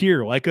Khalil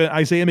Shakir, like a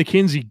Isaiah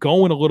McKenzie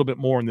going a little bit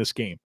more in this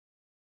game?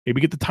 Maybe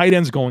get the tight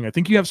ends going. I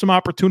think you have some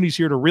opportunities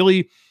here to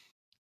really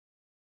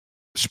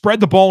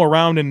spread the ball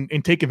around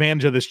and take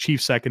advantage of this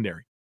Chiefs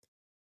secondary.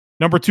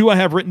 Number 2, I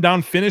have written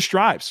down finished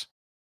drives.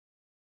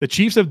 The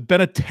Chiefs have been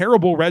a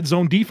terrible red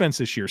zone defense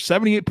this year.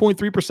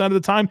 78.3% of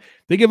the time,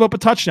 they give up a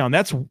touchdown.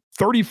 That's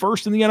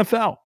 31st in the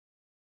NFL.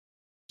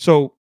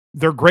 So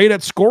they're great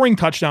at scoring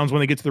touchdowns when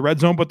they get to the red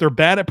zone, but they're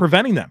bad at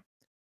preventing them.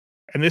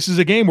 And this is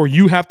a game where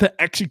you have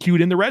to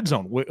execute in the red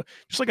zone.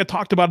 Just like I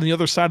talked about on the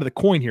other side of the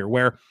coin here,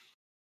 where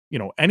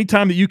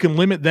anytime that you can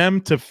limit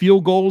them to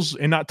field goals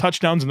and not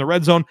touchdowns in the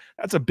red zone,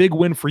 that's a big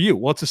win for you.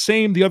 Well, it's the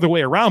same the other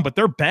way around, but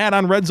they're bad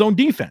on red zone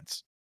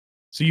defense.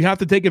 So you have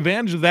to take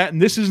advantage of that.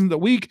 And this isn't the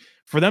week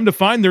for them to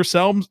find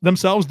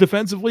themselves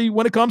defensively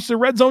when it comes to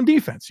red zone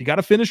defense. You got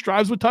to finish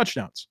drives with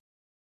touchdowns.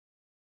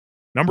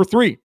 Number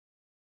 3,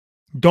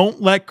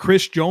 don't let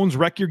Chris Jones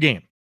wreck your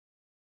game.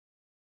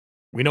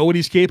 We know what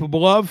he's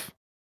capable of.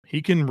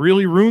 He can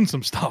really ruin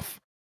some stuff.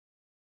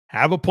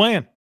 Have a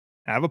plan.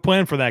 Have a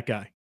plan for that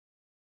guy.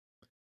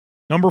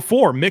 Number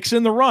 4, mix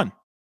in the run.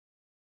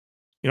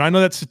 I know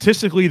that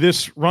statistically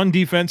this run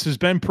defense has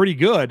been pretty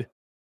good,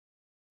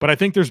 but I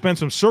think there's been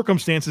some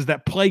circumstances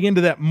that play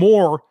into that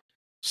more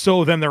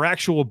so than their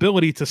actual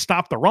ability to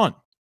stop the run.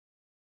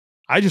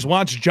 I just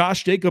watched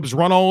Josh Jacobs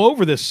run all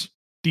over this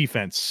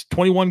defense.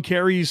 21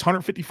 carries,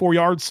 154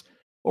 yards,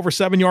 over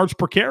 7 yards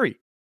per carry.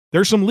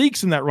 There's some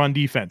leaks in that run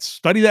defense.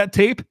 Study that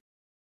tape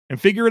and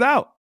figure it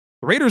out.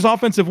 The Raiders'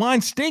 offensive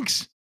line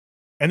stinks,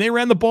 and they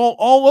ran the ball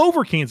all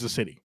over Kansas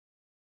City.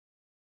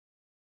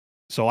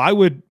 So I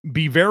would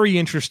be very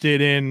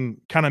interested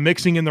in kind of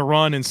mixing in the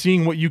run and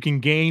seeing what you can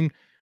gain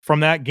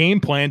from that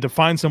game plan to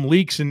find some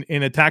leaks and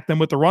attack them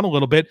with the run a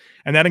little bit.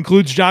 And that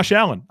includes Josh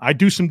Allen. I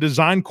do some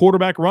design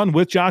quarterback run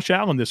with Josh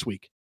Allen this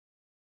week.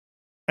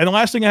 And the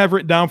last thing I have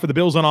written down for the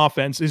Bills on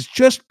offense is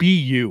just be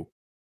you.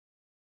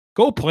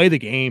 Go play the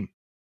game.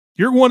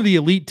 You're one of the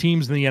elite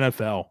teams in the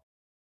NFL.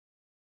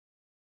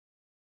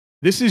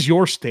 This is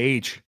your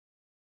stage.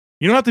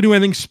 You don't have to do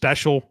anything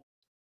special.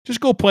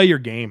 Just go play your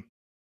game.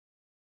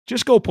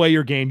 Just go play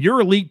your game.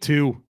 You're elite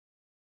too.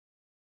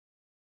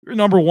 You're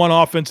number 1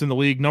 offense in the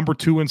league, number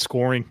 2 in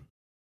scoring.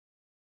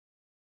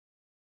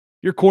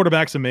 Your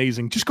quarterback's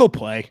amazing. Just go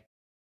play.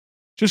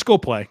 Just go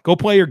play. Go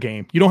play your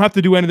game. You don't have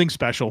to do anything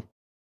special.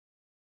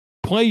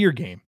 Play your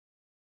game.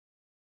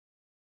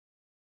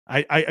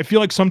 I feel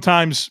like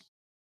sometimes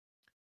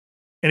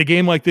in a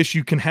game like this,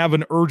 you can have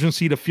an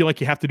urgency to feel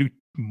like you have to do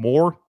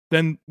more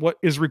than what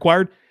is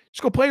required.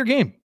 Just go play your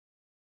game.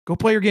 Go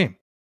play your game.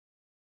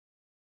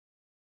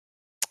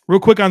 Real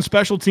quick on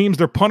special teams,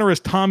 their punter is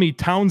Tommy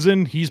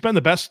Townsend. He's been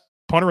the best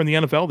punter in the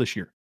NFL this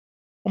year.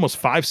 Almost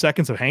 5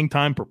 seconds of hang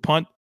time per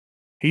punt.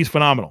 He's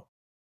phenomenal.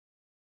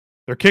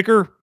 Their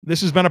kicker,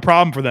 this has been a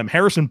problem for them.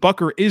 Harrison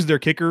Butker is their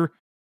kicker,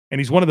 and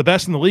he's one of the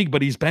best in the league,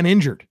 but he's been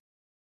injured.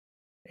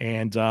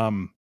 And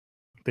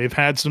they've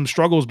had some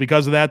struggles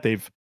because of that.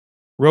 They've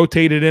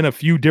rotated in a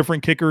few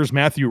different kickers.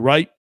 Matthew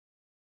Wright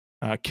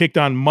kicked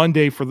on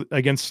Monday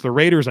against the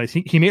Raiders. I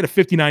think he made a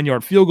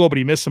 59-yard field goal, but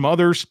he missed some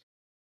others.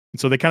 And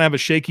so they kind of have a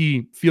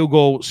shaky field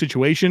goal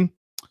situation.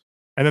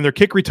 And then their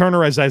kick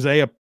returner is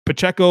Isaiah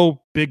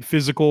Pacheco, big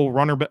physical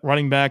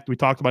running back. We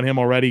talked about him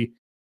already,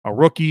 a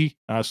rookie.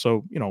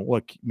 So,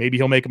 look, maybe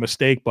he'll make a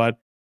mistake, but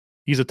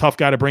he's a tough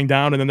guy to bring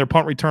down. And then their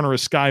punt returner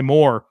is Sky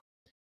Moore,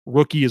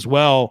 rookie as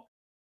well.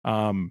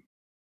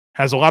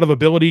 Has a lot of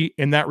ability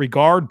in that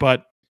regard,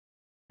 but,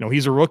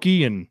 he's a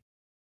rookie and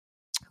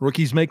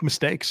rookies make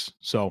mistakes.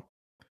 So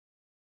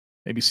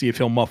maybe see if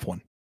he'll muff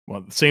one.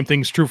 Well, the same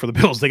thing's true for the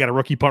Bills. They got a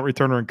rookie punt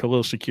returner in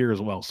Khalil Shakir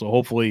as well. So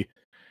hopefully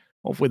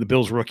the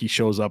Bills rookie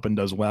shows up and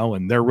does well,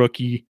 and their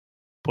rookie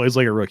plays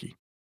like a rookie.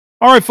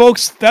 All right,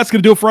 folks, that's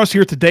going to do it for us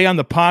here today on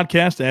the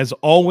podcast. As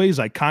always,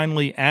 I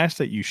kindly ask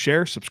that you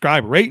share,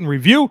 subscribe, rate, and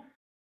review.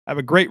 Have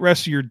a great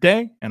rest of your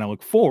day, and I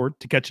look forward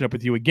to catching up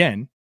with you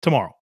again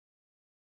tomorrow.